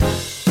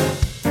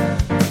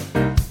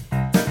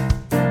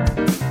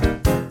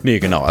Nee,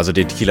 genau, also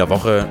die Kieler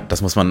Woche,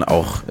 das muss man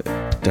auch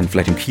dann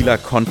vielleicht im Kieler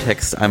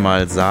Kontext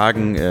einmal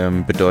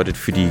sagen, bedeutet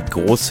für die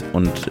Groß-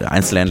 und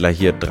Einzelhändler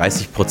hier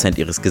 30%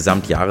 ihres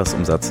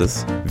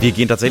Gesamtjahresumsatzes. Wir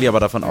gehen tatsächlich aber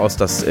davon aus,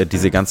 dass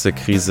diese ganze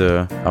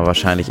Krise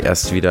wahrscheinlich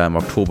erst wieder im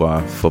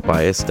Oktober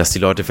vorbei ist, dass die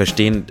Leute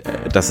verstehen,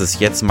 dass es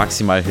jetzt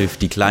maximal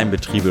hilft, die kleinen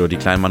Betriebe oder die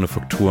kleinen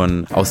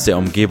Manufakturen aus der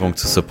Umgebung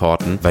zu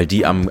supporten, weil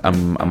die am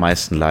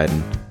meisten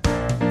leiden.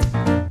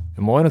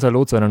 Moin und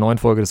hallo zu einer neuen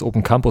Folge des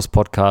Open Campus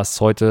Podcasts,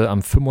 heute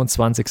am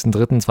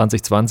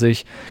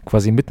 25.03.2020,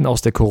 quasi mitten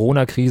aus der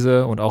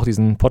Corona-Krise, und auch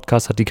diesen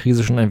Podcast hat die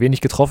Krise schon ein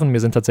wenig getroffen.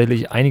 Mir sind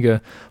tatsächlich einige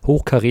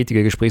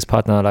hochkarätige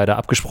Gesprächspartner leider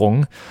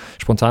abgesprungen,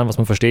 spontan, was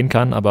man verstehen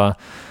kann, aber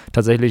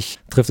tatsächlich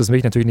trifft es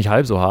mich natürlich nicht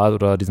halb so hart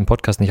oder diesen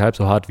Podcast nicht halb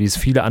so hart, wie es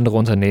viele andere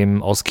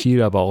Unternehmen aus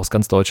Kiel, aber auch aus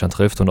ganz Deutschland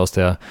trifft und aus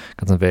der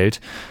ganzen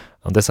Welt.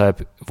 Und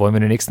deshalb wollen wir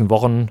in den nächsten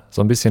Wochen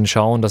so ein bisschen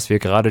schauen, dass wir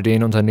gerade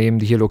den Unternehmen,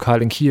 die hier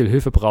lokal in Kiel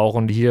Hilfe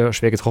brauchen, die hier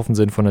schwer getroffen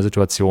sind von der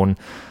Situation,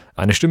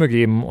 eine Stimme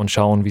geben und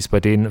schauen, wie es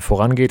bei denen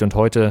vorangeht. Und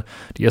heute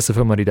die erste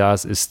Firma, die da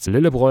ist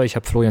Lille. Ich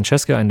habe Florian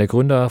Czeske, einen der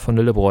Gründer von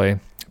Lille.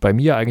 Bei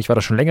mir, eigentlich war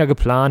das schon länger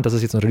geplant, dass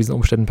es jetzt unter diesen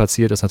Umständen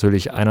passiert, ist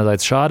natürlich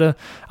einerseits schade,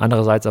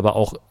 andererseits aber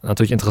auch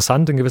natürlich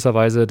interessant in gewisser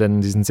Weise,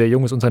 denn sie sind ein sehr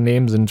junges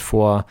Unternehmen, sind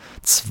vor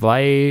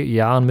 2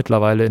 Jahren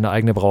mittlerweile in eine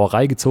eigene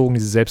Brauerei gezogen, die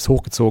sie selbst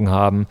hochgezogen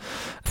haben.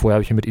 Vorher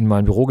habe ich mit ihnen mal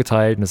ein Büro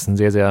geteilt und das ist eine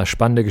sehr, sehr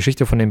spannende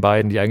Geschichte von den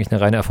beiden, die eigentlich eine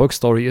reine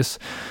Erfolgsstory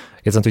ist.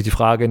 Jetzt natürlich die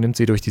Frage, nimmt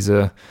sie durch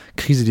diese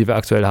Krise, die wir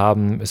aktuell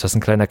haben, ist das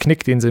ein kleiner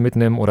Knick, den sie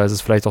mitnehmen, oder ist es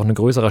vielleicht auch ein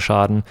größerer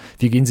Schaden?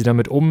 Wie gehen sie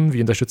damit um?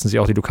 Wie unterstützen sie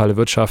auch die lokale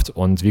Wirtschaft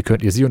und wie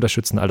könnt ihr sie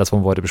unterstützen? All das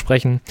wollen wir heute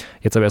besprechen.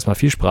 Jetzt aber erstmal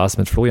viel Spaß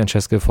mit Florian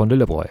Czeske von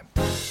Lille.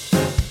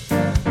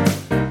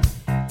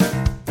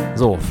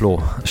 So,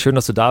 Flo, schön,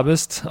 dass du da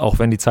bist, auch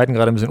wenn die Zeiten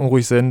gerade ein bisschen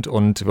unruhig sind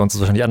und wir uns das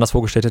wahrscheinlich anders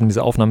vorgestellt hätten,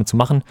 diese Aufnahme zu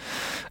machen.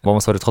 Wollen wir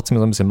es heute trotzdem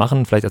so ein bisschen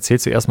machen. Vielleicht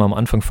erzählst du erstmal am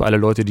Anfang für alle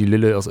Leute, die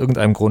Lille aus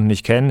irgendeinem Grund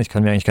nicht kennen. Ich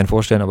kann mir eigentlich keinen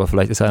vorstellen, aber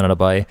vielleicht ist ja einer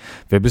dabei.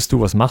 Wer bist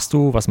du, was machst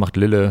du, was macht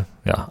Lille?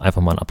 Ja,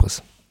 einfach mal einen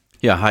Abriss.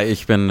 Ja, hi,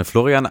 ich bin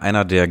Florian,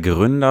 einer der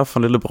Gründer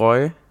von Lille.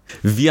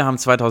 Wir haben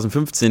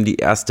 2015 die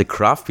erste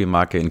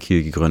Craft-Bier-Marke in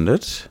Kiel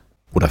gegründet.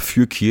 Oder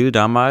für Kiel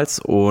damals,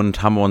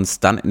 und haben uns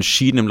dann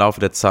entschieden, im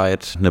Laufe der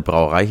Zeit eine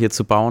Brauerei hier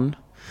zu bauen.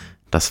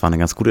 Das war eine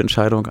ganz gute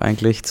Entscheidung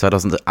eigentlich.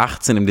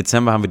 2018 im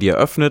Dezember haben wir die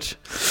eröffnet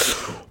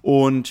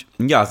und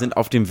ja, sind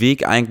auf dem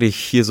Weg eigentlich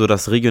hier so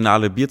das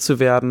regionale Bier zu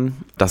werden.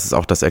 Das ist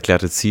auch das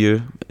erklärte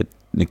Ziel,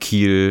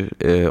 Kiel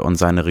und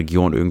seine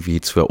Region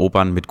irgendwie zu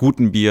erobern mit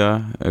gutem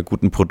Bier,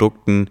 guten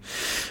Produkten,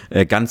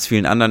 ganz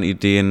vielen anderen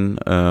Ideen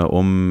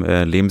um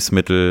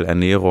Lebensmittel,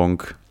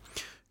 Ernährung.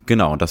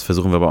 Genau, und das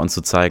versuchen wir bei uns zu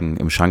zeigen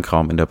im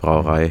Schankraum in der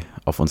Brauerei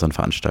auf unseren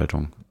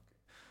Veranstaltungen.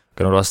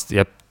 Genau,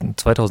 ihr habt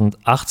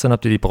 2018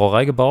 habt ihr die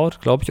Brauerei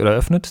gebaut, glaube ich, oder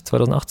eröffnet,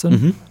 2018?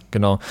 Mhm.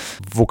 Genau.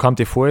 Wo kamt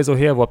ihr vorher so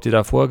her? Wo habt ihr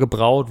da vorher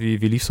gebraut? Wie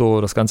lief so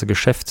das ganze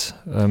Geschäft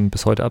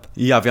bis heute ab?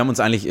 Ja, wir haben uns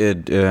eigentlich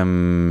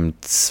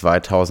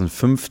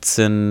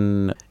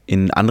 2015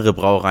 in andere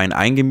Brauereien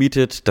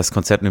eingemietet. Das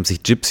Konzept nennt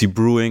sich Gypsy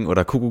Brewing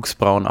oder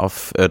Kuckucksbrauen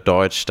auf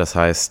Deutsch. Das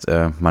heißt,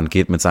 man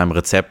geht mit seinem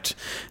Rezept,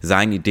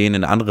 seinen Ideen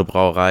in eine andere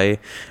Brauerei,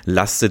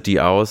 lastet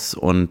die aus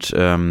und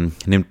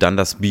nimmt dann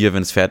das Bier,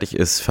 wenn es fertig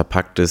ist,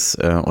 verpackt es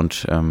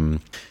und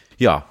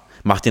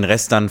macht den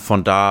Rest dann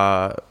von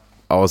da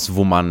aus,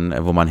 wo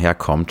man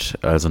herkommt.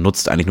 Also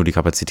nutzt eigentlich nur die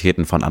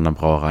Kapazitäten von anderen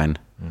Brauereien,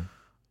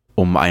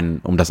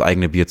 um das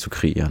eigene Bier zu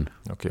kreieren.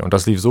 Okay, und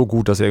das lief so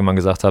gut, dass ihr irgendwann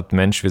gesagt habt,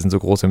 Mensch, wir sind so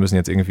groß, wir müssen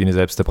jetzt irgendwie eine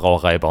selbste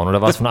Brauerei bauen.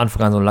 Oder war es von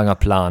Anfang an so ein langer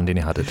Plan, den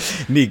ihr hattet?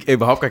 Nee,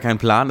 überhaupt gar kein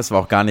Plan. Das war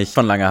auch gar nicht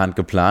von langer Hand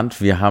geplant.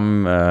 Wir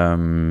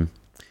haben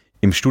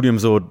im Studium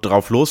so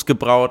drauf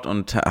losgebraut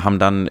und haben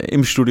dann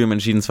im Studium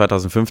entschieden,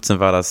 2015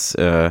 war das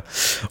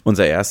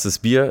unser erstes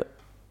Bier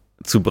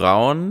zu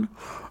brauen.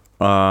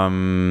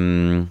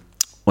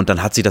 Und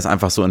dann hat sich das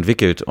einfach so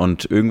entwickelt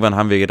und irgendwann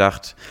haben wir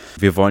gedacht,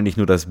 wir wollen nicht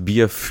nur das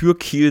Bier für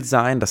Kiel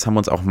sein, das haben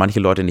uns auch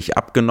manche Leute nicht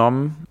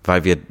abgenommen,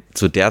 weil wir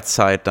zu der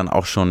Zeit dann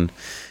auch schon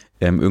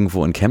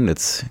irgendwo in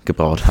Chemnitz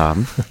gebraut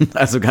haben,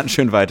 also ganz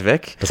schön weit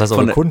weg. Das heißt,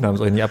 eure Kunden haben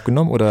es euch nicht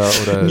abgenommen? Oder?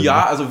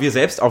 Ja, also wir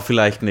selbst auch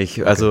vielleicht nicht.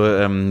 Okay. Also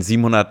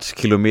 700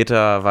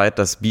 Kilometer weit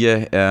das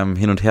Bier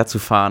hin und her zu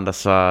fahren,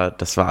 das war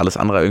alles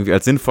andere irgendwie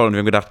als sinnvoll und wir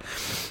haben gedacht,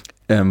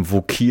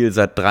 wo Kiel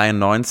seit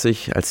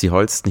 93, als die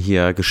Holsten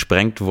hier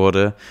gesprengt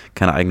wurde,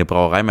 keine eigene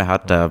Brauerei mehr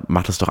hat, da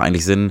macht es doch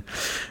eigentlich Sinn,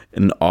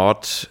 einen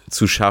Ort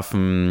zu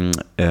schaffen,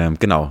 an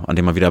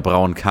dem man wieder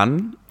brauen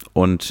kann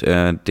und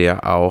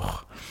der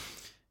auch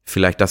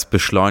vielleicht das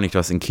beschleunigt,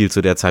 was in Kiel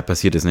zu der Zeit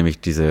passiert ist, nämlich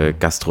diese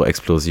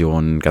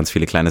Gastro-Explosion, ganz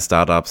viele kleine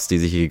Startups, die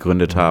sich hier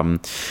gegründet haben,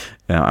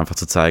 einfach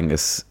zu zeigen,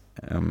 es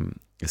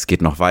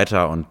geht noch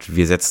weiter und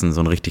wir setzen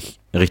so einen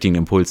richtigen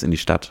Impuls in die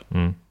Stadt.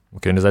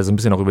 Okay, und ihr seid so ein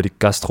bisschen auch über die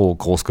Gastro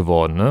groß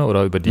geworden, ne?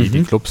 Oder über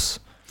die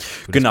Clubs?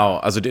 Genau,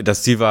 also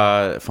das Ziel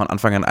war von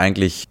Anfang an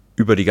eigentlich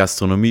über die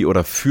Gastronomie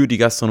oder für die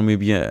Gastronomie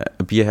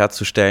Bier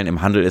herzustellen.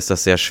 Im Handel ist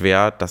das sehr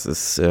schwer. Das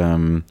ist,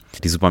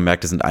 die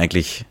Supermärkte sind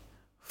eigentlich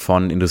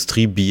von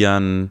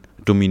Industriebieren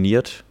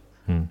dominiert.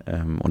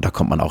 Und da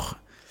kommt man auch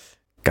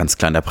ganz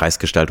klar in der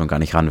Preisgestaltung gar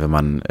nicht ran, wenn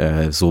man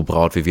so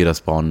braut, wie wir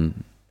das brauen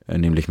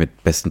nämlich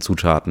mit besten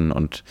Zutaten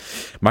und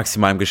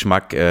maximalem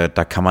Geschmack.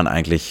 Da kann man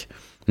eigentlich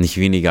nicht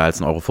weniger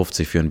als 1,50 Euro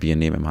für ein Bier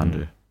nehmen im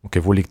Handel.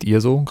 Okay, wo liegt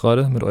ihr so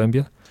gerade mit eurem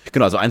Bier?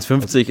 Genau, also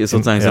 1,50 ist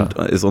sozusagen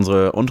ist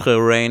unsere untere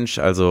Range,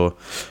 also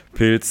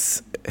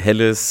Pilz,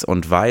 Helles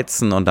und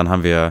Weizen, und dann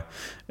haben wir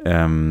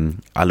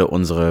alle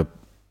unsere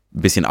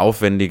bisschen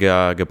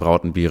aufwendiger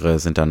gebrauten Biere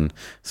sind dann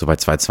so bei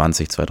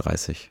 2,20,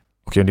 2,30.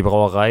 Okay, und die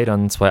Brauerei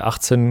dann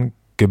 2018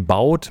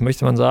 gebaut,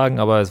 möchte man sagen,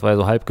 aber es war ja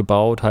so halb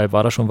gebaut, halb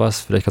war da schon was.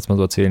 Vielleicht kannst du mal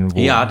so erzählen, wo.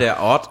 Ja,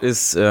 der Ort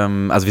ist,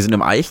 also wir sind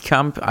im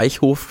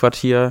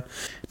Eichhofquartier.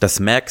 Das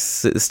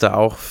Max ist da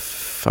auch,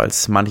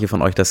 falls manche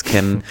von euch das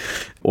kennen.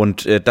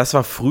 Und das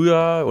war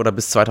früher oder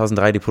bis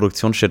 2003 die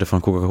Produktionsstätte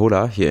von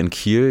Coca-Cola hier in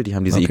Kiel. Die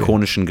haben diese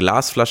ikonischen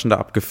Glasflaschen da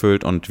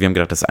abgefüllt und wir haben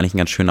gedacht, das ist eigentlich ein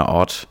ganz schöner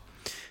Ort,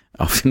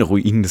 auf den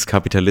Ruinen des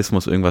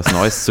Kapitalismus irgendwas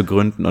Neues zu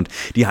gründen. Und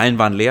die Hallen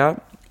waren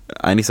leer,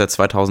 eigentlich seit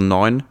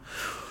 2009.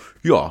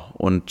 Ja,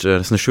 und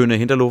das ist eine schöne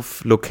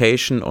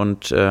Hinterhof-Location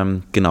und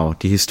genau,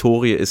 die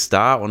Historie ist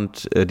da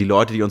und die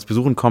Leute, die uns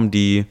besuchen kommen,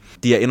 die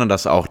erinnern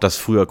das auch, dass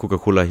früher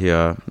Coca-Cola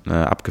hier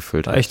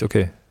abgefüllt hat. Echt?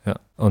 Okay. Ja.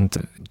 Und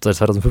seit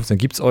 2015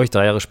 gibt es euch,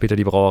 3 Jahre später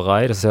die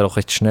Brauerei. Das ist ja doch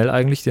recht schnell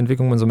eigentlich, die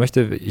Entwicklung, wenn man so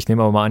möchte. Ich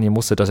nehme aber mal an, ihr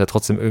musstet das ja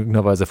trotzdem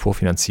irgendeiner Weise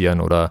vorfinanzieren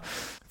oder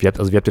wie habt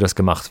ihr das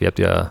gemacht?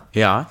 Ja,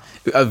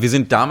 wir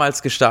sind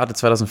damals gestartet,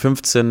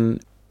 2015,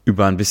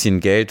 über ein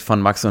bisschen Geld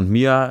von Max und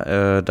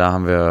mir. Da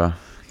haben wir,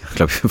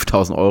 glaube ich,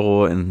 5.000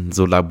 Euro in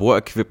so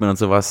Laborequipment und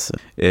sowas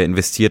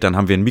investiert. Dann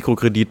haben wir einen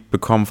Mikrokredit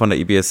bekommen von der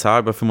IBSH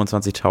über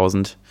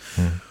 25.000.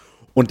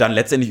 Und dann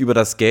letztendlich über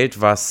das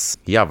Geld, was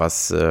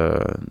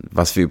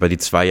wir über die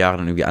 2 Jahre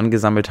dann irgendwie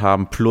angesammelt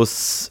haben,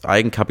 plus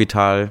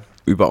Eigenkapital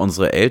über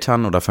unsere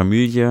Eltern oder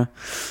Familie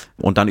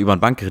und dann über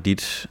einen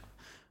Bankkredit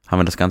haben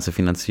wir das Ganze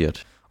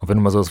finanziert. Und wenn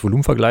du mal so das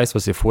Volumen vergleichst,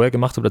 was ihr vorher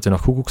gemacht habt, als ihr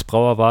noch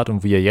Kuckucksbrauer wart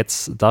und wie ihr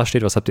jetzt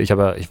dasteht, was habt ihr? Ich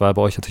war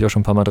bei euch natürlich auch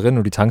schon ein paar Mal drin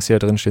und die Tanks, die da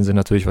drin stehen, sind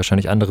natürlich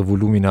wahrscheinlich andere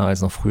Volumina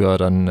als noch früher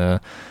dann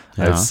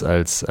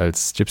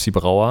als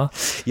Gypsy-Brauer.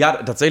 Ja,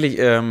 tatsächlich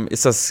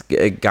ist das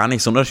gar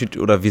nicht so ein Unterschied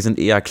oder wir sind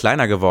eher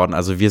kleiner geworden.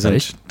 Also wir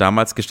sind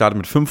damals gestartet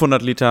mit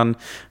 500 Litern,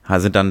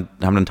 haben dann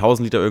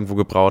 1000 Liter irgendwo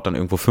gebraut, dann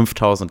irgendwo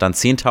 5000 und dann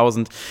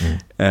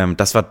 10.000.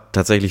 Das war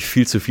tatsächlich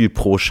viel zu viel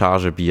pro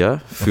Charge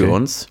Bier für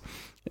uns.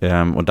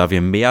 Und da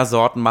wir mehr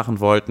Sorten machen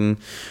wollten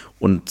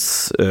und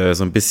so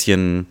ein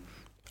bisschen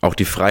auch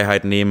die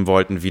Freiheit nehmen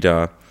wollten,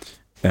 wieder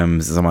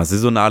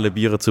saisonale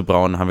Biere zu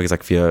brauen, haben wir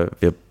gesagt,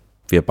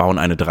 wir bauen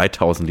eine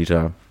 3000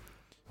 Liter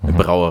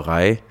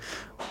Brauerei.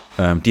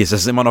 Das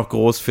ist immer noch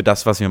groß für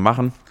das, was wir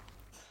machen.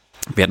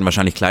 Wir hätten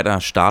wahrscheinlich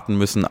kleiner starten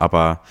müssen,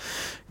 aber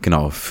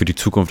genau, für die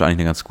Zukunft eigentlich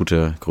eine ganz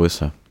gute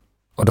Größe.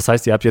 Und das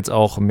heißt, ihr habt jetzt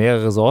auch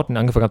mehrere Sorten.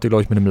 Angefangen habt ihr,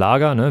 glaube ich, mit einem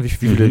Lager. Ne?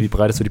 Wie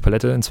breit ist so die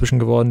Palette inzwischen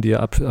geworden, die ihr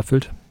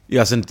abfüllt?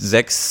 Ja, es sind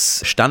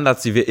 6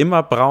 Standards, die wir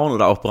immer brauen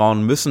oder auch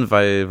brauen müssen,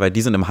 weil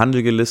die sind im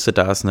Handel gelistet.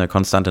 Da ist eine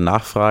konstante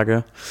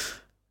Nachfrage.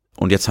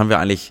 Und jetzt haben wir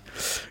eigentlich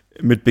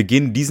mit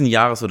Beginn diesen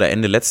Jahres oder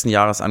Ende letzten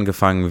Jahres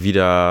angefangen,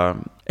 wieder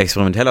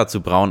experimenteller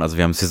zu brauen. Also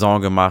wir haben Saison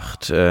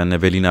gemacht, eine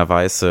Berliner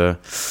Weiße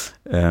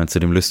zu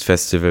dem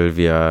Lüst-Festival.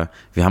 Wir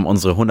haben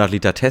unsere 100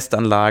 Liter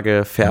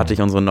Testanlage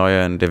fertig, unsere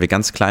neue, in der wir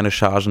ganz kleine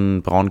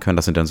Chargen brauen können.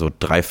 Das sind dann so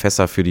 3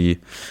 Fässer für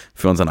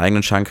unseren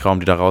eigenen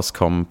Schankraum, die da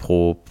rauskommen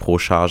pro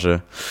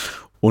Charge.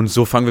 Und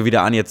so fangen wir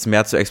wieder an, jetzt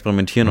mehr zu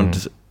experimentieren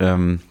und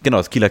genau,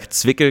 das Kieler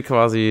Zwickel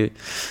quasi,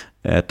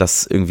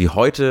 das irgendwie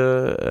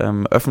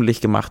heute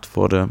öffentlich gemacht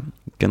wurde.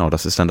 Genau,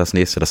 das ist dann das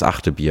nächste, das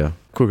 8. Bier.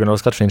 Cool, genau, du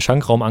hast gerade schon den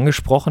Schankraum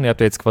angesprochen. Ihr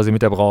habt ja jetzt quasi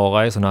mit der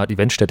Brauerei so eine Art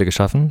Eventstätte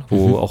geschaffen,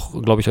 wo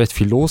auch, glaube ich, recht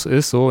viel los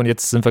ist. So. Und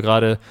jetzt sind wir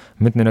gerade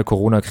mitten in der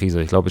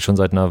Corona-Krise. Ich glaube, schon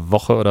seit einer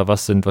Woche oder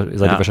was seid ihr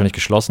wahrscheinlich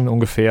geschlossen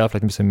ungefähr,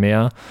 vielleicht ein bisschen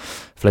mehr.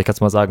 Vielleicht kannst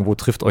du mal sagen, wo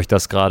trifft euch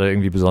das gerade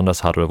irgendwie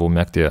besonders hart oder wo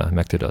merkt ihr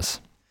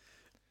das?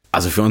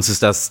 Also für uns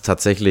ist das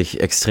tatsächlich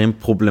extrem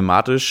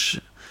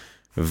problematisch,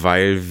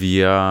 weil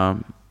wir,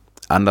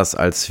 anders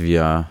als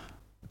wir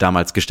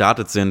damals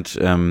gestartet sind,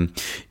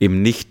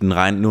 eben nicht nur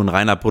ein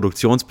reiner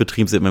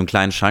Produktionsbetrieb sind mit einem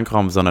kleinen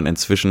Schankraum, sondern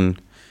inzwischen,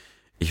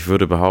 ich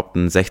würde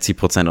behaupten,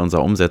 60%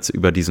 unserer Umsätze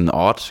über diesen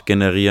Ort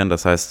generieren.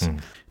 Das heißt,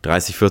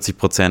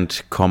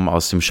 30-40% kommen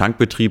aus dem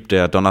Schankbetrieb,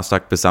 der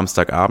Donnerstag bis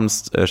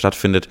Samstagabends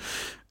stattfindet.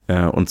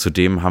 Und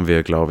zudem haben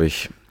wir, glaube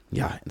ich,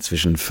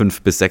 inzwischen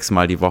 5 bis 6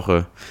 Mal die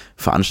Woche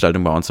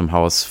Veranstaltungen bei uns im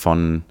Haus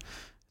von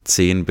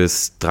 10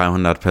 bis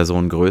 300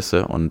 Personen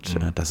Größe und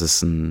das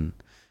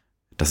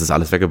ist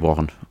alles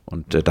weggebrochen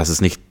und das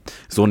ist nicht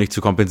zu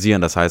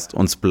kompensieren. Das heißt,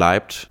 uns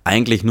bleibt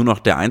eigentlich nur noch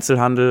der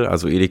Einzelhandel,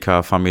 also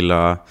Edeka,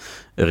 Famila,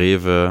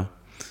 Rewe,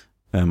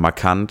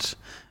 Markant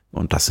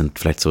und das sind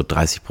vielleicht so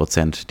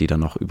 30%, die dann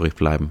noch übrig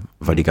bleiben,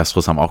 weil die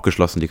Gastros haben auch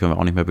geschlossen, die können wir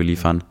auch nicht mehr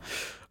beliefern.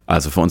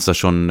 Also für uns das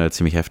schon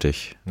ziemlich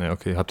heftig. Ja,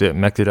 okay.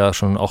 Merkt ihr da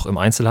schon auch im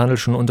Einzelhandel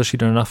schon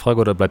Unterschiede in der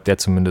Nachfrage oder bleibt der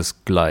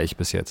zumindest gleich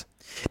bis jetzt?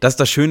 Das ist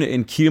das Schöne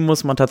in Kiel,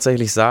 muss man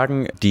tatsächlich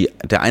sagen.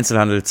 Der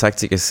Einzelhandel zeigt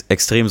sich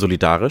extrem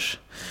solidarisch.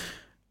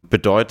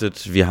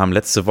 bedeutet, wir haben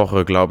letzte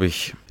Woche, glaube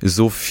ich,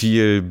 so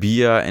viel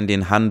Bier in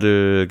den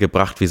Handel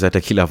gebracht wie seit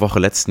der Kieler Woche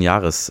letzten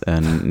Jahres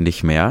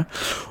nicht mehr.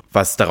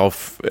 Was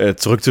darauf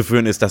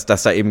zurückzuführen ist, dass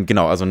da eben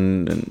also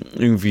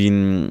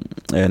irgendwie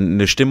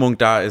eine Stimmung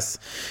da ist,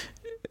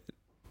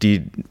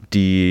 die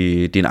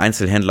den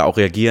Einzelhändler auch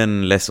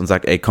reagieren lässt und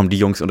sagt, ey, komm, die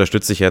Jungs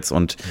unterstütze ich jetzt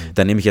und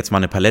dann nehme ich jetzt mal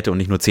eine Palette und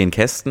nicht nur 10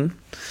 Kästen.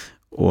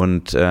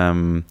 Und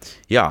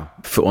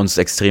für uns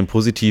extrem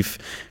positiv.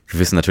 Wir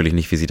wissen natürlich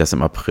nicht, wie sich das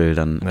im April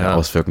dann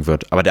auswirken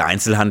wird. Aber der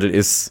Einzelhandel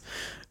ist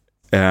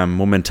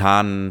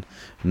momentan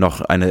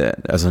noch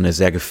eine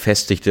sehr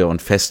gefestigte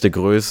und feste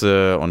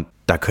Größe und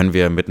da können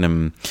wir mit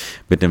einem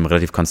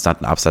relativ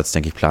konstanten Absatz,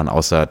 denke ich, planen,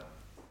 außer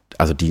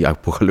die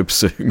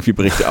Apokalypse irgendwie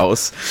bricht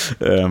aus,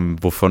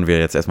 wovon wir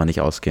jetzt erstmal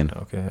nicht ausgehen.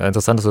 Okay, ja,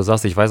 interessant, dass du das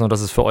sagst. Ich weiß noch,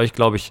 dass es für euch,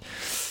 glaube ich,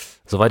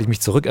 soweit ich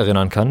mich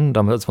zurückerinnern kann,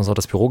 damals, als wir uns auch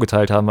das Büro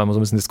geteilt haben, war immer so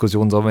ein bisschen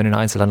Diskussion, sollen wir in den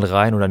Einzelhandel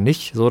rein oder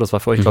nicht? So, das war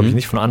für euch, glaube ich,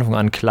 nicht von Anfang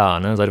an klar.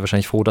 Ne? Seid ihr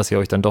wahrscheinlich froh, dass ihr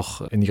euch dann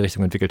doch in die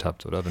Richtung entwickelt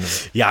habt, oder?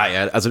 Ja,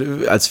 also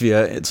als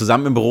wir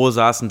zusammen im Büro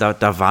saßen,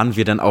 da waren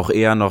wir dann auch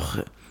eher noch,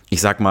 ich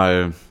sag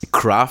mal,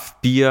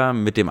 Craft-Bier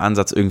mit dem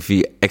Ansatz,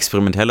 irgendwie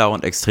experimenteller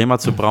und extremer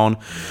zu brauen.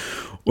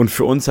 Und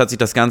für uns hat sich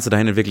das Ganze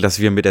dahin entwickelt, dass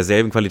wir mit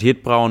derselben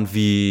Qualität brauen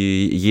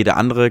wie jede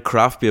andere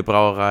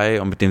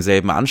Craft-Bier-Brauerei und mit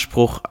demselben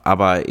Anspruch,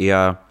 aber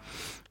eher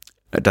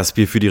das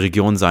Bier für die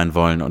Region sein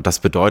wollen. Und das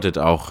bedeutet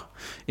auch,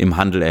 im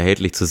Handel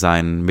erhältlich zu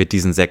sein, mit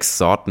diesen 6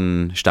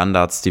 Sorten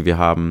Standards, die wir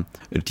haben,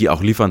 die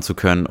auch liefern zu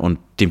können und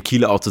dem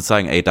Kieler auch zu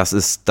zeigen, ey, das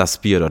ist das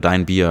Bier oder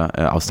dein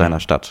Bier aus deiner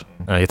Stadt.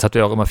 Jetzt habt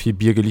ihr auch immer viel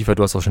Bier geliefert,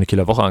 du hast auch schon die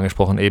Kieler Woche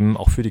angesprochen, eben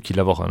auch für die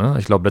Kieler Woche, ne?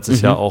 Ich glaube,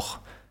 letztes Jahr auch,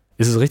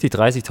 ist es richtig,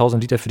 30.000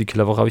 Liter für die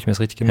Kieler Woche, habe ich mir das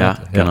richtig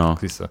gemerkt? Ja, genau.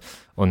 Siehst du.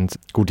 Und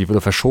gut, die wurde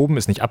verschoben,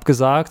 ist nicht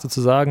abgesagt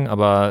sozusagen,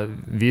 aber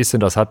wie ist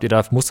denn das?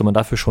 Musste man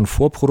dafür schon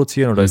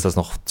vorproduzieren oder ist das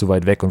noch zu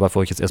weit weg und war für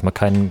euch jetzt erstmal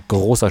kein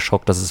großer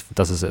Schock, dass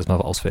es erstmal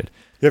ausfällt?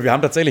 Ja, wir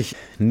haben tatsächlich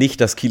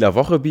nicht das Kieler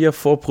Woche Bier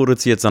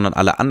vorproduziert, sondern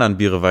alle anderen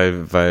Biere,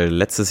 weil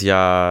letztes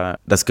Jahr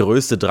das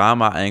größte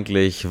Drama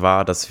eigentlich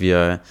war, dass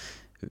wir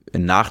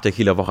nach der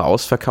Kieler Woche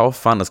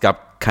ausverkauft waren. Es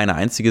gab keine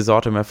einzige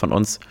Sorte mehr von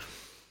uns,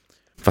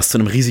 was zu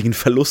einem riesigen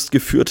Verlust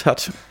geführt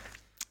hat.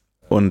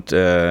 Und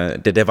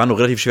der war nur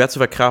relativ schwer zu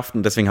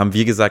verkraften. Deswegen haben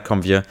wir gesagt,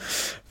 komm, wir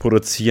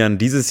produzieren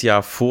dieses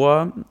Jahr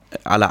vor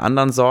alle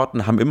anderen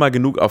Sorten, haben immer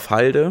genug auf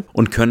Halde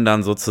und können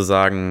dann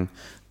sozusagen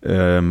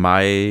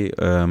Mai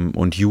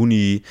und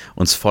Juni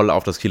uns voll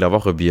auf das Kieler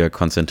Woche Bier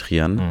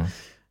konzentrieren.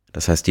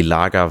 Das heißt, die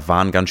Lager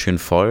waren ganz schön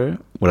voll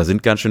oder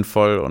sind ganz schön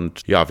voll.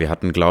 Und ja, wir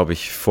hatten, glaube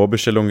ich,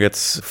 Vorbestellungen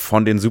jetzt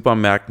von den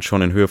Supermärkten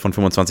schon in Höhe von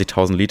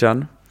 25.000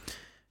 Litern.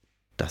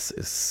 Das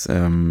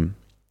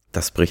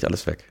bricht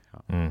alles weg.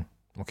 Ja.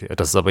 Okay,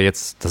 das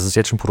ist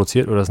jetzt schon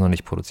produziert oder ist noch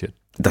nicht produziert?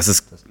 Das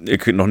ist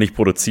noch nicht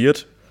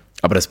produziert,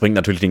 aber das bringt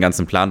natürlich den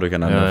ganzen Plan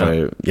durcheinander,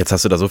 weil jetzt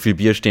hast du da so viel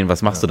Bier stehen,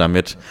 was machst du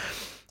damit?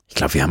 Ich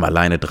glaube, wir haben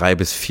alleine 300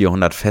 bis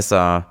 400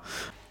 Fässer,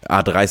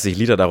 30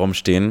 Liter da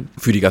rumstehen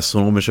für die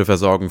gastronomische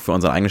Versorgung, für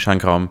unseren eigenen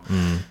Schankraum.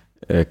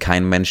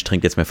 Kein Mensch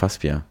trinkt jetzt mehr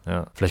Fassbier.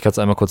 Ja, vielleicht kannst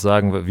du einmal kurz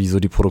sagen, wie so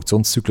die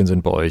Produktionszyklen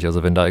sind bei euch.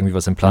 Also wenn da irgendwie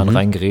was im Plan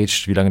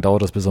reingerätscht, wie lange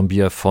dauert das, bis so ein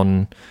Bier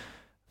wenn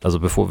es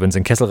in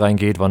den Kessel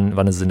reingeht,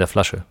 wann ist es in der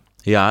Flasche?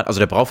 Ja, also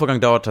der Brauvorgang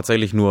dauert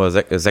tatsächlich nur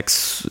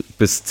 6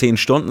 bis 10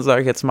 Stunden,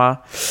 sage ich jetzt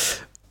mal.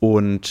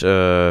 Und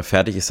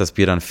fertig ist das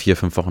Bier dann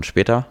 4-5 Wochen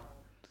später.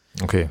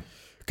 Okay.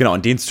 Genau,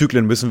 in den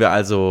Zyklen müssen wir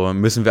also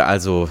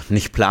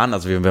nicht planen.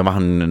 Also wir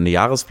machen eine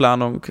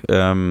Jahresplanung,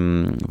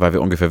 weil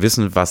wir ungefähr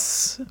wissen,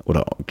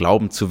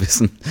 glauben zu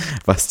wissen,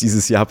 was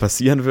dieses Jahr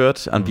passieren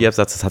wird an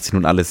Bierabsatz. Das hat sich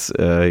nun alles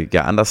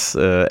anders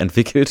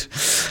entwickelt.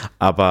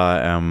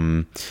 Aber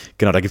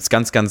genau, da gibt es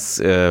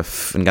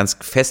einen ganz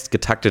fest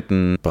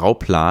getakteten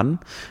Brauplan,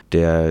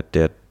 der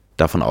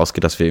davon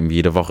ausgeht, dass wir eben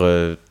jede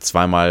Woche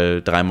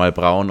 2-mal, 3-mal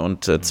brauen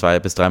und 2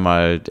 bis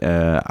 3-mal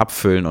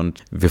abfüllen.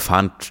 Und wir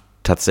fahren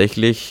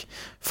tatsächlich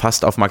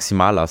fast auf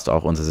Maximallast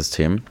auch unser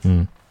System.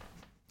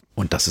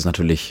 Und das ist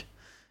natürlich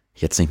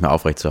jetzt nicht mehr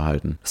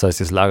aufrechtzuerhalten. Das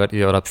heißt, jetzt lagert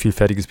ihr oder habt viel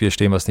fertiges Bier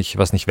stehen, was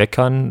nicht weg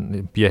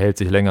kann. Bier hält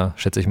sich länger,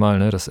 schätze ich mal.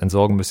 Ne? Das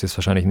entsorgen müsst ihr es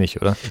wahrscheinlich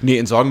nicht, oder? Nee,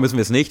 entsorgen müssen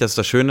wir es nicht. Das ist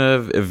das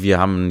Schöne. Wir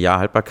haben ein Jahr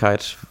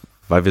Haltbarkeit,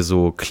 weil wir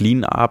so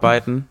clean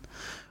arbeiten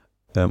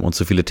und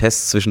so viele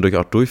Tests zwischendurch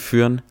auch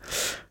durchführen,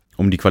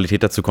 um die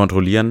Qualität da zu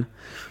kontrollieren.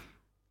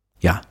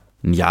 Ja,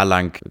 ein Jahr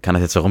lang kann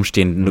das jetzt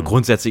herumstehen. Nur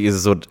grundsätzlich ist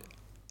es so,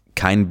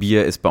 kein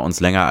Bier ist bei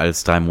uns länger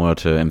als 3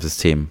 Monate im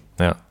System.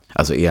 Ja.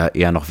 Also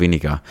eher noch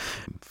weniger.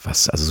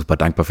 Was also super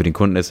dankbar für den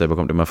Kunden ist. Er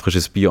bekommt immer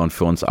frisches Bier und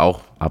für uns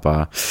auch.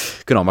 Aber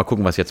genau, mal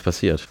gucken, was jetzt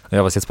passiert.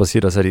 Ja, was jetzt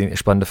passiert, das ist ja die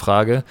spannende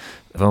Frage.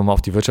 Wenn man mal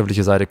auf die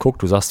wirtschaftliche Seite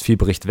guckt, du sagst, viel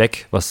bricht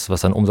weg, was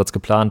an Umsatz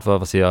geplant war,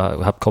 was ihr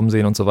habt kommen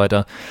sehen und so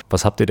weiter.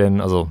 Was habt ihr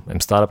denn, also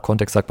im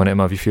Startup-Kontext sagt man ja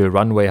immer, wie viel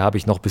Runway habe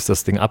ich noch, bis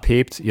das Ding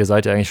abhebt? Ihr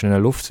seid ja eigentlich schon in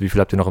der Luft. Wie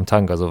viel habt ihr noch im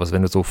Tank? Also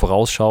wenn du so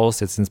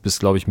vorausschaust, jetzt sind es bis,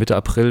 glaube ich, Mitte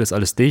April, ist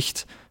alles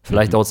dicht.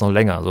 Vielleicht dauert es noch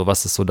länger. Also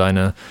was ist so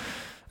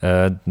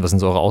was sind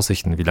so eure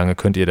Aussichten? Wie lange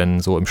könnt ihr denn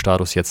so im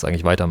Status jetzt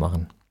eigentlich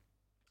weitermachen?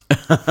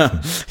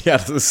 Ja,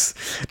 das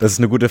ist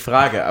eine gute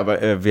Frage,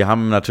 aber wir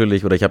haben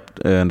natürlich, oder ich habe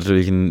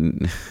natürlich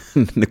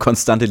eine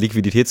konstante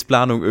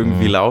Liquiditätsplanung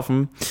irgendwie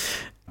laufen.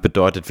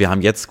 Bedeutet, wir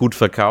haben jetzt gut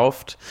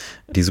verkauft.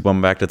 Die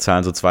Supermärkte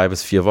zahlen so 2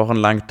 bis 4 Wochen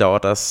lang,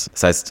 dauert das.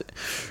 Das heißt,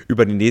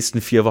 über die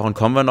nächsten 4 Wochen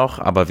kommen wir noch,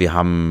 aber wir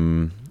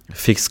haben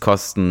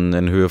Fixkosten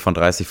in Höhe von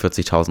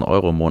 30.000, 40.000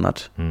 Euro im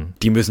Monat.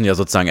 Die müssen ja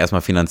sozusagen erstmal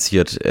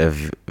finanziert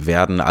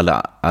werden.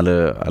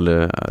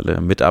 Alle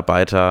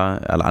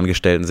Mitarbeiter, alle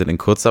Angestellten sind in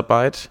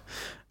Kurzarbeit.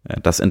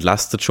 Das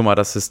entlastet schon mal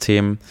das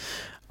System.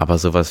 Aber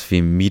sowas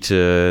wie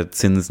Miete,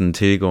 Zinsen,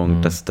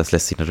 Tilgung, das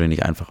lässt sich natürlich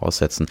nicht einfach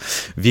aussetzen.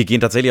 Wir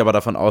gehen tatsächlich aber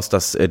davon aus,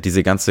 dass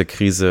diese ganze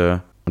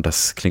Krise, und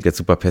das klingt jetzt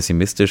super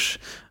pessimistisch,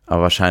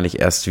 aber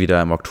wahrscheinlich erst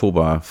wieder im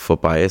Oktober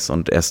vorbei ist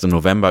und erst im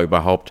November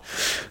überhaupt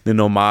eine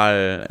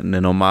normale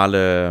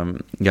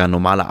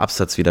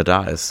Absatz wieder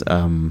da ist.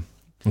 Und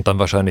dann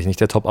wahrscheinlich nicht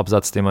der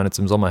Top-Absatz, den man jetzt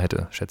im Sommer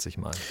hätte, schätze ich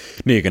mal.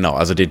 Nee, genau.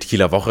 Also die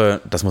Kieler Woche,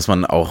 das muss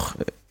man auch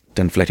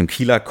dann vielleicht im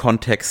Kieler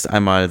Kontext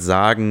einmal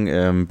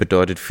sagen,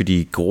 bedeutet für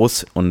die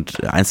Groß-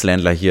 und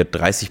Einzelhändler hier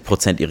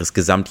 30% ihres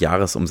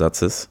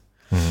Gesamtjahresumsatzes.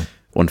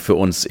 Und für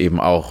uns eben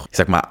auch, ich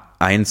sag mal,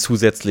 ein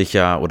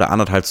zusätzlicher oder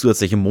 1,5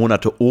 zusätzliche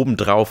Monate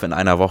obendrauf in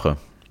einer Woche,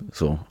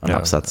 so an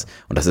Absatz.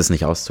 Und das ist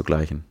nicht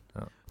auszugleichen.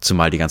 Ja.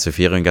 Zumal die ganze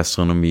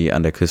Feriengastronomie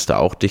an der Küste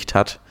auch dicht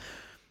hat.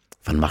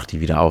 Wann macht die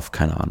wieder auf?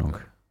 Keine Ahnung.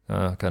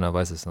 Ja, keiner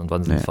weiß es. Und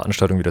wann sind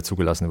Veranstaltungen wieder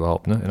zugelassen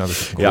überhaupt, ne? In einer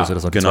bestimmten Größe, das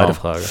ist noch die zweite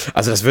Frage.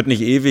 Also das wird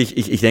nicht ewig,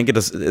 ich denke,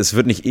 es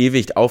wird nicht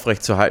ewig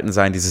aufrechtzuerhalten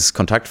sein, dieses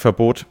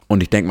Kontaktverbot.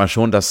 Und ich denke mal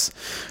schon, dass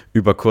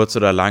über kurz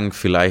oder lang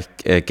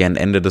vielleicht gern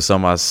Ende des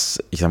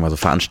Sommers, ich sag mal so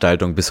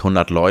Veranstaltungen bis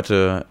 100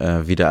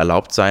 Leute wieder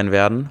erlaubt sein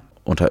werden.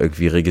 Unter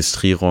irgendwie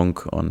Registrierung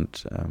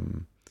und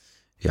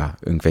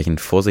irgendwelchen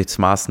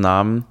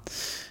Vorsichtsmaßnahmen.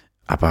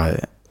 Aber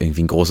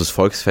irgendwie ein großes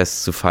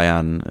Volksfest zu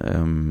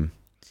feiern,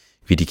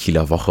 wie die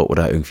Kieler Woche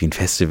oder irgendwie ein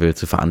Festival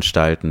zu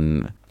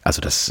veranstalten. Also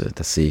das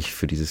sehe ich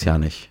für dieses Jahr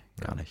nicht.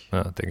 Gar nicht.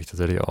 Ja, denke ich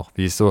tatsächlich auch.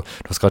 Wie ist so,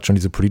 du hast gerade schon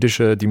diese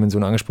politische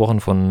Dimension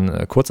angesprochen,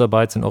 von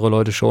Kurzarbeit sind eure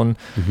Leute schon.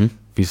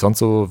 Wie ist sonst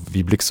so,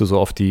 wie blickst du so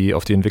auf die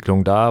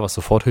Entwicklung da, was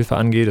Soforthilfe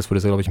angeht? Das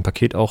wurde ja, glaube ich, im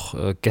Paket auch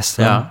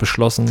gestern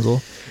beschlossen.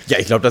 So. Ja,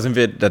 ich glaube,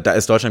 da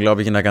ist Deutschland,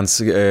 glaube ich, in einer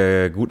ganz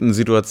guten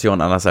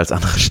Situation, anders als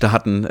andere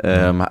Staaten.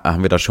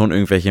 Haben wir da schon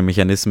irgendwelche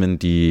Mechanismen,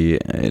 die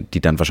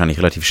dann wahrscheinlich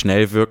relativ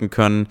schnell wirken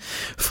können.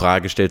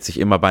 Frage stellt sich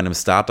immer bei einem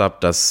Startup,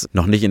 das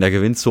noch nicht in der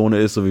Gewinnzone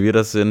ist, so wie wir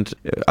das sind.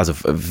 Also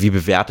wie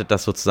bewertet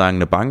das sozusagen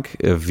eine Bank?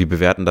 Wie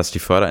bewerten das die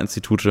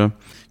Förderinstitute?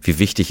 Wie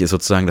wichtig ist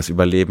sozusagen das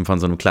Überleben von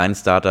so einem kleinen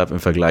Startup im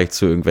Vergleich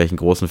zu irgendwelchen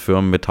großen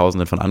Firmen mit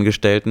Tausenden von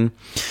Angestellten?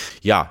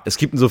 Ja, es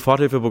gibt ein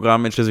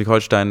Soforthilfeprogramm in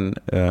Schleswig-Holstein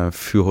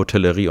für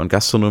Hotellerie und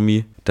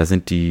Gastronomie. Da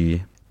sind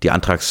die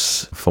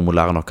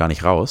Antragsformulare noch gar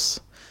nicht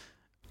raus.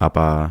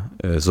 Aber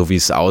so wie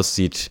es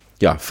aussieht,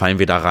 fallen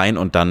wir da rein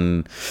und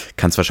dann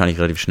kann es wahrscheinlich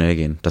relativ schnell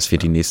gehen, dass wir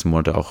die nächsten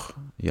Monate auch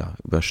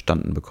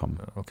überstanden bekommen.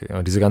 Okay,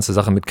 und diese ganze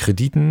Sache mit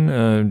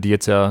Krediten,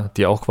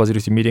 die auch quasi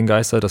durch die Medien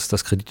geistert,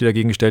 dass Kredite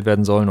dagegen gestellt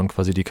werden sollen und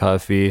quasi die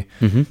KfW,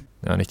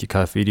 nicht die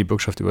KfW die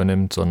Bürgschaft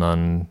übernimmt,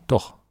 sondern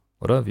doch,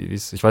 oder?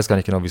 Ich weiß gar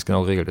nicht genau, wie es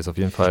genau geregelt ist, auf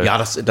jeden Fall. Ja,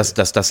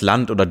 das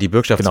Land oder die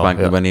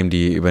Bürgschaftsbanken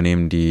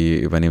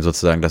übernehmen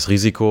sozusagen das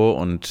Risiko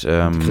und die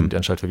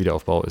Kreditanstalt für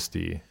Wiederaufbau ist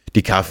die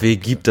KfW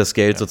gibt das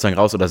Geld sozusagen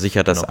raus oder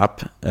sichert das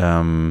ab.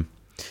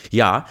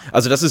 Ja,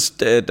 also das ist,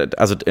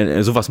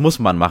 sowas muss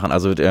man machen.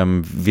 Also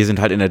wir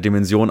sind halt in der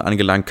Dimension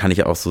angelangt, kann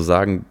ich auch so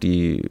sagen,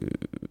 eben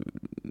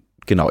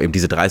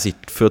diese 30.000,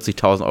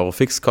 40.000 Euro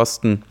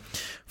Fixkosten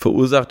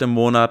verursacht im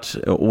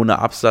Monat ohne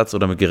Absatz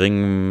oder mit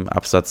geringem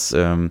Absatz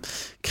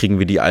kriegen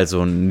wir die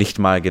also nicht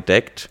mal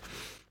gedeckt.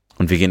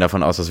 Und wir gehen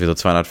davon aus, dass wir so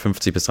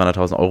 250.000 bis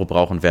 300.000 Euro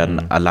brauchen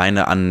werden,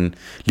 alleine an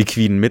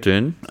liquiden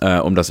Mitteln,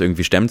 um das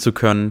irgendwie stemmen zu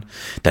können.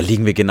 Da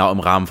liegen wir genau im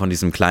Rahmen von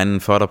diesem kleinen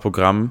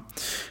Förderprogramm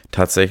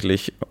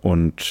tatsächlich.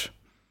 Und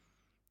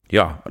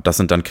ja, das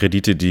sind dann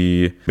Kredite,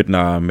 die mit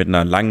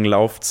einer langen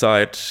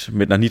Laufzeit,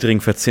 mit einer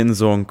niedrigen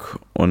Verzinsung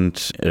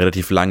und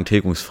relativ lang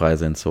tilgungsfrei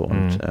sind. So.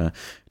 Und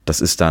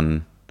das ist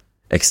dann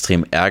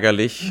extrem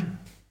ärgerlich,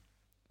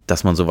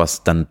 dass man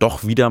sowas dann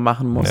doch wieder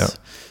machen muss. Ja.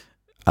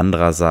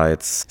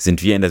 Andererseits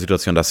sind wir in der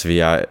Situation, dass wir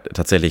ja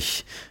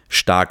tatsächlich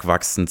stark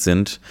wachsend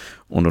sind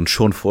und uns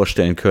schon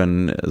vorstellen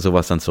können,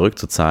 sowas dann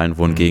zurückzuzahlen,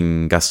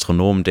 wohingegen ein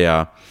Gastronom,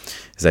 der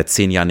seit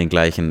 10 Jahren den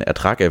gleichen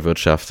Ertrag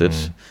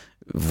erwirtschaftet,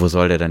 wo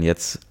soll der dann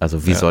jetzt,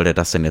 also wie soll der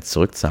das denn jetzt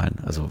zurückzahlen?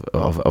 Also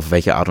auf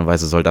welche Art und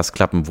Weise soll das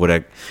klappen, wo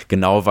der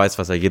genau weiß,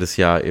 was er jedes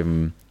Jahr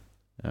eben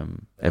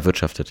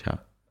erwirtschaftet, ja.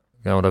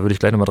 Ja, und da würde ich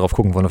gleich nochmal drauf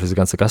gucken wollen, auf diese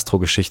ganze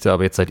Gastro-Geschichte.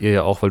 Aber jetzt seid ihr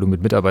ja auch, weil du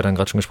mit Mitarbeitern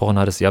gerade schon gesprochen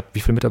hattest. Wie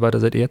viele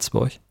Mitarbeiter seid ihr jetzt bei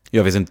euch?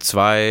 Ja, wir sind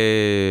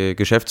 2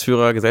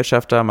 Geschäftsführer,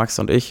 Gesellschafter, Max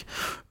und ich.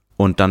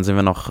 Und dann haben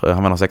wir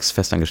noch 6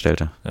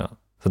 Festangestellte. Ja, das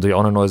ist natürlich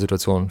auch eine neue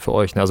Situation für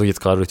euch. Ne? Also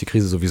jetzt gerade durch die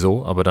Krise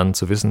sowieso. Aber dann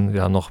zu wissen,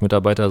 wir haben noch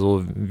Mitarbeiter,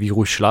 so wie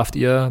ruhig schlaft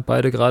ihr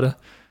beide gerade?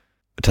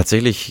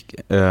 Tatsächlich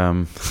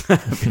bin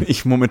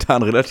ich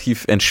momentan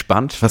relativ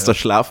entspannt, was das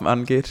Schlafen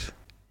angeht.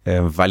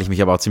 Weil ich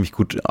mich aber auch ziemlich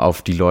gut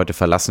auf die Leute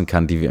verlassen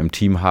kann, die wir im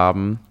Team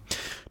haben.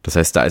 Das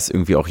heißt, da ist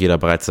irgendwie auch jeder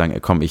bereit zu sagen,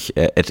 komm,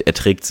 er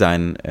trägt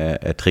seinen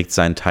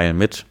Teil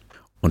mit.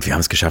 Und wir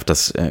haben es geschafft,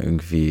 das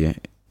irgendwie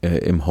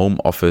im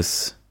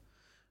Homeoffice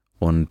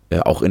und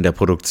auch in der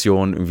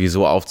Produktion irgendwie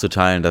so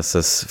aufzuteilen, dass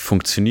das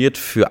funktioniert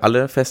für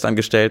alle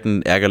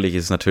Festangestellten. Ärgerlich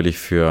ist es natürlich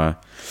für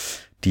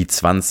die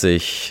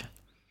 20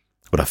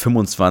 oder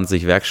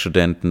 25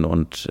 Werkstudenten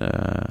und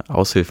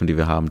Aushilfen, die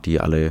wir haben, die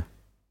alle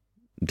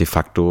de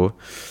facto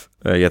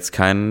jetzt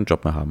keinen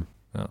Job mehr haben.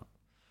 Ja.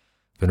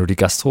 Wenn du die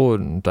Gastro,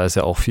 da ist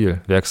ja auch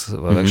viel,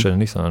 Werkstelle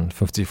nicht, sondern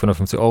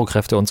 150 Euro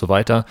Kräfte und so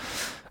weiter.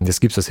 Und jetzt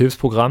gibt es das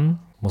Hilfsprogramm,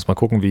 muss man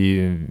gucken,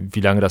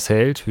 wie lange das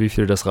hält, wie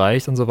viel das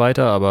reicht und so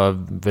weiter. Aber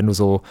wenn du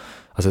so,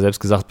 hast du ja selbst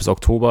gesagt, bis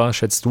Oktober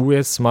schätzt du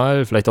jetzt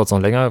mal, vielleicht dauert es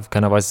noch länger,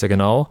 keiner weiß es ja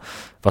genau,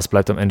 was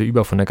bleibt am Ende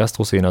über von der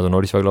Gastro-Szene? Also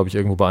neulich war, glaube ich,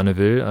 irgendwo bei Anne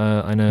Will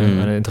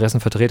eine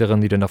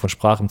Interessenvertreterin, die dann davon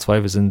sprach, im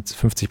Zweifel sind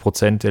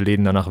 50% der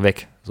Läden danach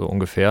weg, so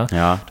ungefähr.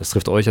 Ja. Das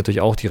trifft euch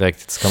natürlich auch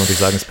direkt. Jetzt kann man natürlich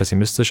sagen, ist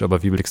pessimistisch,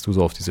 aber wie blickst du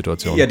so auf die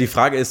Situation? Ja, die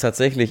Frage ist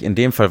tatsächlich in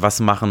dem Fall, was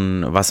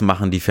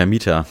machen die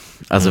Vermieter?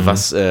 Also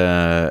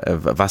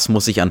was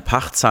muss ich an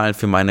Pacht zahlen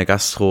für meine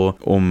Gastro,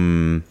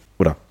 um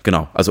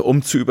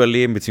zu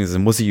überleben, beziehungsweise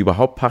muss ich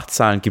überhaupt Pacht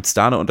zahlen? Gibt es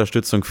da eine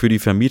Unterstützung für die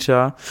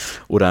Vermieter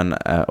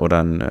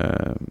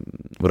oder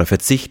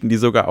verzichten die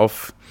sogar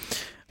auf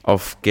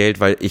Geld?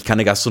 Weil ich kann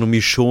eine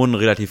Gastronomie schon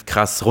relativ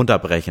krass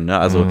runterbrechen. Ne?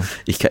 Also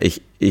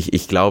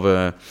ich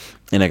glaube,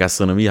 in der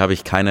Gastronomie habe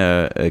ich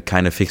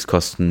keine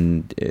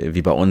Fixkosten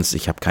wie bei uns.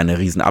 Ich habe keine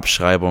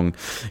Riesenabschreibung,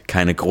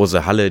 keine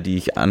große Halle, die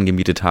ich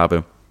angemietet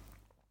habe.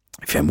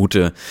 Ich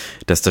vermute,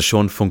 dass das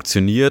schon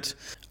funktioniert,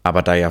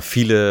 aber da ja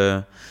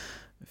viele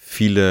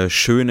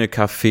schöne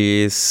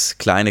Cafés,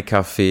 kleine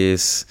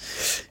Cafés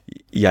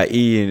ja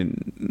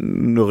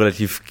nur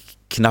relativ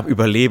knapp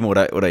überleben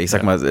oder ich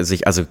sag mal,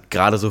 sich also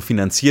gerade so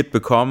finanziert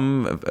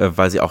bekommen,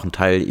 weil sie auch einen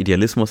Teil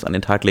Idealismus an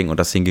den Tag legen und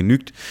das ihnen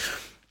genügt,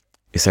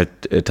 ist halt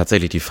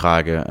tatsächlich die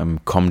Frage,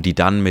 kommen die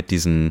dann mit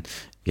diesen,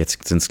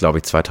 jetzt sind es glaube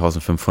ich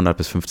 2.500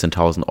 bis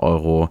 15.000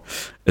 Euro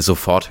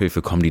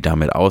Soforthilfe, kommen die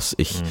damit aus?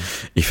 Ich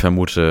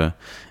vermute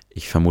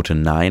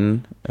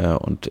nein,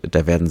 und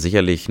da werden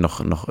sicherlich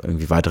noch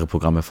irgendwie weitere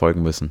Programme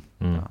folgen müssen,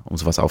 um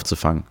sowas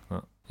aufzufangen.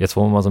 Ja. Jetzt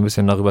wollen wir mal so ein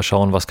bisschen darüber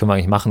schauen, was können wir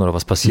eigentlich machen oder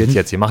was passiert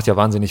jetzt. Ihr macht ja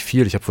wahnsinnig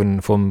viel. Ich habe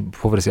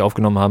bevor wir das hier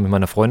aufgenommen haben, mit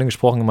meiner Freundin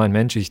gesprochen, gemeint,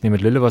 Mensch, ich nehme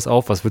mit Lille was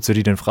auf, was würdest du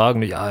die denn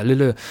fragen? Ja,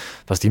 Lille,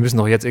 die müssen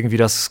doch jetzt irgendwie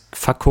das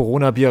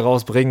Fuck-Corona-Bier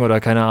rausbringen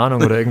oder keine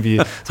Ahnung oder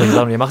irgendwie solche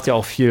Sachen. Ihr macht ja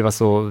auch viel, was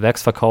so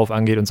Werksverkauf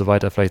angeht und so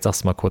weiter. Vielleicht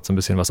sagst du mal kurz ein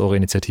bisschen, was eure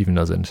Initiativen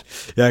da sind.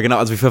 Ja, genau.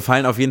 Also wir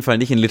verfallen auf jeden Fall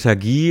nicht in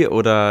Lethargie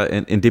oder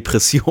in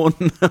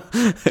Depressionen,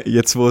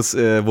 jetzt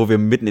wo wir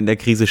mitten in der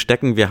Krise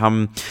stecken. Wir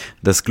haben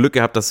das Glück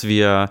gehabt, dass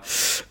wir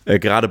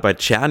gerade bei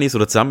Czernis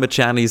oder zusammen mit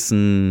Czernis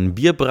einen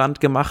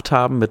Bierbrand gemacht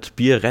haben mit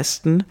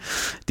Bierresten.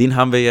 Den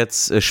haben wir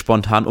jetzt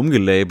spontan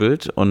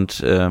umgelabelt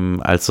und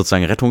als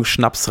sozusagen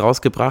Rettungsschnaps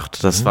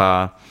rausgebracht. Das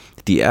war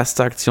die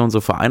erste Aktion so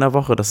vor einer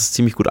Woche, das ist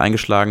ziemlich gut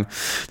eingeschlagen.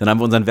 Dann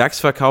haben wir unseren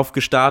Werksverkauf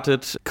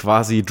gestartet,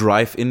 quasi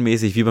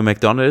Drive-In-mäßig wie bei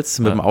McDonald's.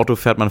 Mit dem Auto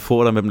fährt man vor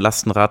oder mit dem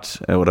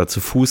Lastenrad oder zu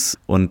Fuß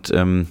und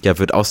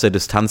wird aus der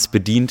Distanz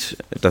bedient.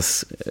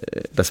 Das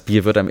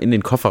Bier wird einem in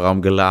den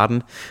Kofferraum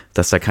geladen,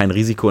 dass da kein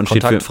Risiko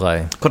entsteht.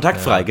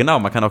 Kontaktfrei, genau.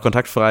 Man kann auch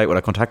kontaktfrei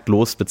oder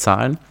kontaktlos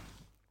bezahlen.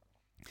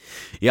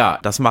 Ja,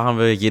 das machen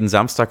wir jeden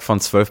Samstag von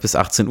 12 bis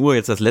 18 Uhr.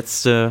 Jetzt das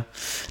letzte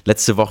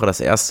Woche das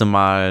erste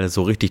Mal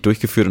so richtig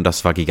durchgeführt und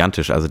das war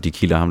gigantisch. Also die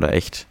Kieler haben da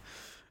echt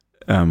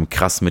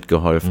krass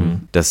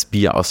mitgeholfen, das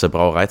Bier aus der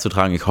Brauerei zu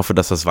tragen. Ich hoffe,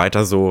 dass das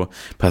weiter so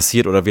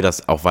passiert oder wir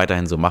das auch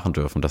weiterhin so machen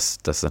dürfen. Das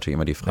ist natürlich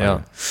immer die Frage.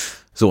 Ja.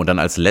 So, und dann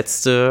als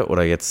letzte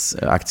oder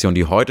jetzt Aktion,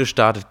 die heute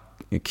startet,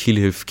 Kiel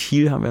hilft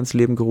Kiel, haben wir ins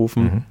Leben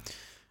gerufen.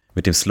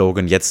 Mit dem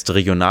Slogan jetzt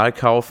regional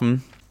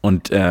kaufen.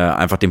 Und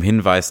einfach dem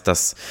Hinweis,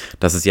 dass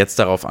es jetzt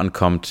darauf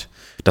ankommt,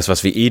 das,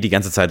 was wir die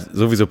ganze Zeit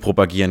sowieso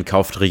propagieren,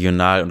 kauft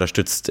regional,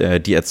 unterstützt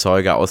die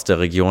Erzeuger aus der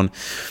Region,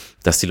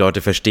 dass die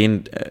Leute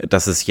verstehen,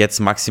 dass es jetzt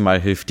maximal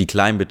hilft, die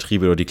kleinen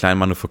Betriebe oder die kleinen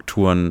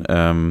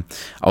Manufakturen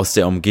aus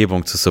der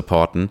Umgebung zu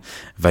supporten,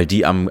 weil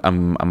die am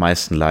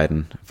meisten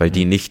leiden, weil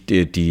die nicht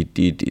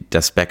die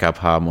das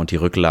Backup haben und die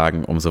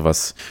Rücklagen, um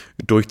sowas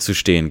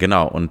durchzustehen.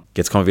 Genau, und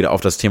jetzt kommen wir wieder auf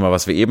das Thema,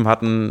 was wir eben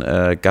hatten,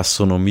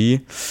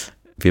 Gastronomie.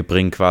 Wir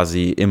bringen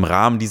quasi im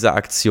Rahmen dieser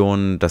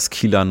Aktion das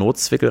Kieler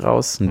Notzwickel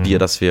raus, ein Bier,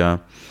 das wir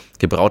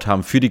gebraut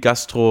haben für die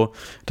Gastro,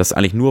 das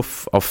eigentlich nur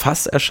auf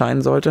Fass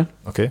erscheinen sollte.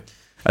 Okay.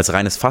 Als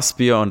reines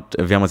Fassbier und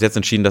wir haben uns jetzt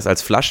entschieden, das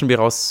als Flaschenbier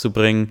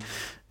rauszubringen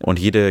und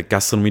jede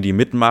Gastronomie, die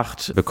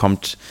mitmacht,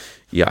 bekommt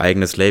ihr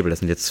eigenes Label. Das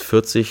sind jetzt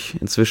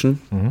 40 inzwischen.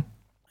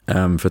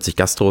 40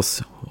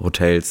 Gastros,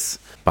 Hotels,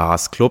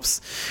 Bars,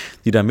 Clubs,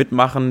 die da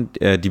mitmachen,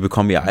 die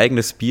bekommen ihr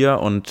eigenes Bier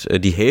und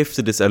die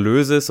Hälfte des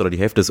Erlöses oder die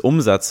Hälfte des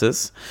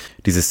Umsatzes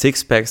dieses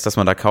Sixpacks, das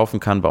man da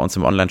kaufen kann bei uns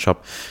im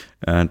Onlineshop,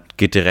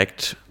 geht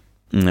direkt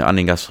an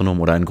den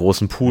Gastronomen oder in einen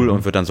großen Pool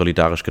und wird dann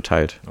solidarisch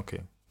geteilt. Okay,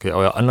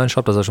 euer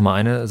Online-Shop, das ist ja schon mal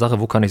eine Sache.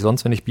 Wo kann ich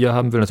sonst, wenn ich Bier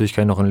haben will? Natürlich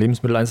kann ich noch in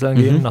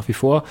Lebensmitteleinzelhandel gehen, nach wie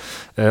vor.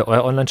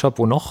 Euer Online-Shop,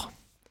 wo noch?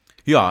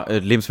 Ja,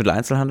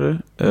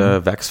 Lebensmitteleinzelhandel,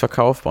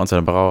 Werksverkauf bei uns in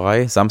der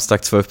Brauerei,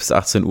 Samstag 12 bis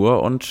 18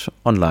 Uhr und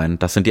online.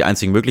 Das sind die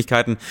einzigen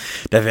Möglichkeiten.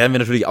 Da werden wir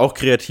natürlich auch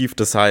kreativ,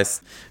 das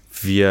heißt,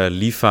 wir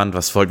liefern,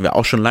 was wollten wir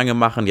auch schon lange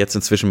machen, jetzt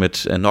inzwischen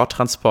mit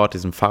Nordtransport,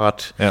 diesem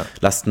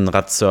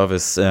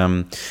Fahrradlastenradservice,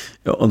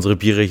 unsere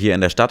Biere hier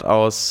in der Stadt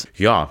aus.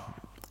 Ja,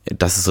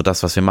 das ist so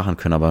das, was wir machen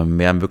können, aber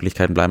mehr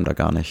Möglichkeiten bleiben da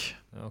gar nicht.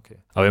 Okay.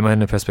 Aber immerhin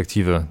eine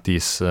Perspektive, die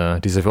es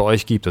für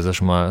euch gibt, das ist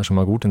schon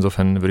mal gut.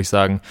 Insofern würde ich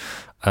sagen,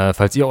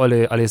 falls ihr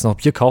alle jetzt noch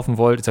Bier kaufen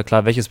wollt, ist ja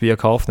klar, welches Bier ihr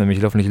kauft,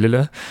 nämlich hoffentlich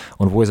Lille.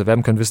 Und wo ihr es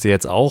erwerben könnt, wisst ihr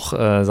jetzt auch.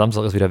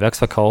 Samstag ist wieder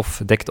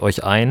Werksverkauf, deckt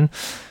euch ein.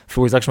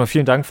 Flo, ich sag schon mal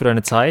vielen Dank für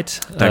deine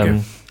Zeit.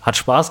 Danke. Hat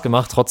Spaß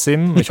gemacht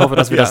trotzdem. Ich hoffe,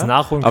 dass wir das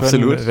nachholen können,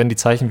 absolut. Wenn die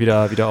Zeichen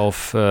wieder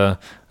auf,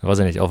 weiß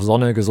ich nicht, auf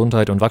Sonne,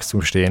 Gesundheit und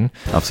Wachstum stehen.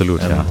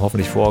 Absolut, ja.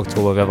 Hoffentlich vor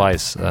Oktober, wer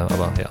weiß.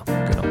 Aber ja,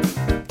 genau.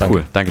 Danke.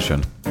 Cool,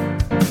 Dankeschön.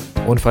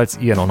 Und falls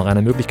ihr noch nach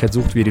einer Möglichkeit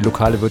sucht, wie ihr die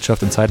lokale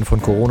Wirtschaft in Zeiten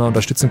von Corona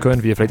unterstützen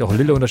könnt, wie ihr vielleicht auch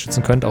Lille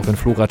unterstützen könnt, auch wenn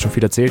Flo gerade schon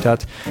viel erzählt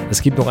hat,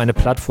 es gibt noch eine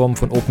Plattform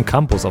von Open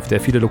Campus, auf der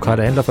viele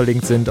lokale Händler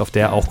verlinkt sind, auf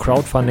der auch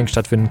Crowdfunding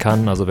stattfinden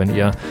kann. Also wenn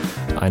ihr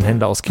einen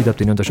Händler aus Kiel habt,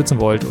 den ihr unterstützen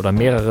wollt oder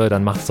mehrere,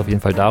 dann macht es auf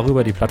jeden Fall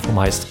darüber. Die Plattform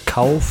heißt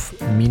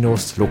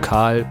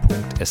kauf-lokal.sh,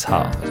 also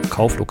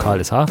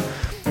kauflokal.sh.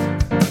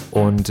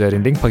 Und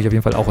den Link packe ich auf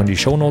jeden Fall auch in die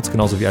Shownotes,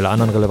 genauso wie alle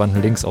anderen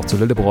relevanten Links auch zu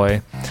Lillebräu.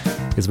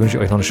 Jetzt wünsche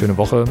ich euch noch eine schöne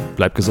Woche,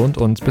 bleibt gesund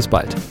und bis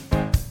bald.